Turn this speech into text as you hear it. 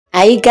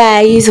Hi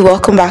guys,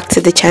 welcome back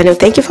to the channel.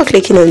 Thank you for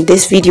clicking on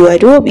this video. I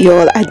do hope you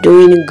all are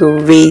doing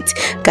great.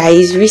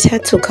 Guys,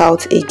 Rissa took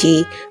out a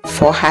day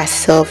for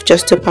herself,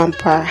 just to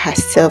pamper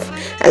herself,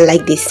 and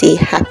like they say,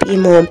 happy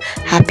mom,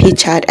 happy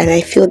child. And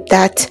I feel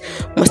that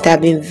must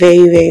have been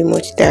very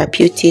much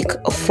therapeutic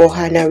for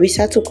her. Now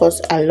Rissa took us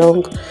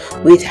along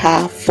with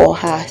her for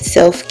her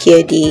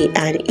self-care day,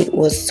 and it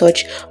was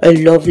such a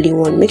lovely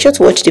one. Make sure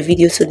to watch the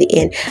video to the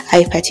end.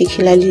 I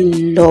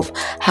particularly love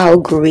how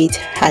great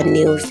her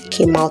nails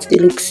came out. They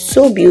look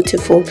so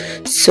beautiful,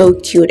 so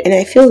cute, and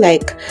I feel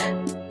like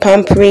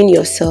pampering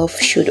yourself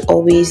should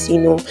always,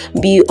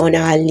 be on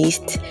our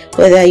list,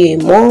 whether you're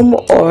a mom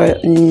or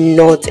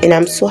not. And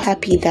I'm so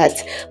happy that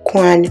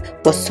Kwan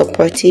was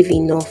supportive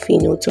enough,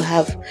 to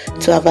have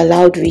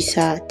allowed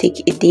Rissa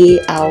take a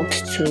day out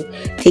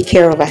to take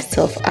care of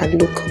herself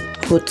and look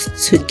put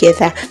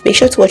together. Make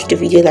sure to watch the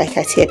video, like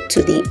I said,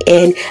 to the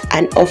end.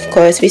 And of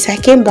course,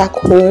 Rissa came back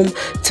home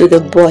to the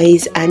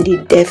boys, and they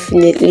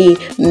definitely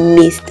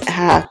missed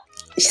her.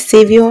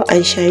 Savior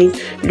and Shine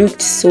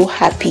looked so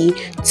happy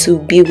to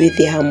be with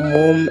their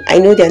mom. I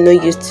know they're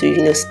not used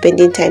to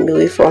spending time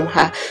away from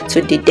her,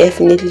 so they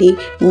definitely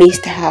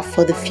missed her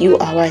for the few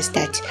hours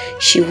that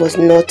she was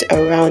not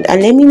around.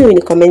 And let me know in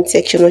the comment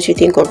section what you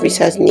think of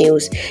Rissa's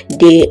nails.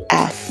 They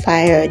are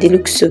fire. They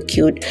look so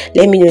cute.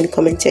 Let me know in the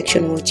comment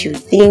section what you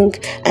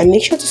think, and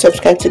make sure to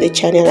subscribe to the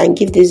channel and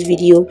give this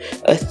video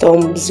a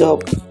thumbs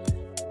up.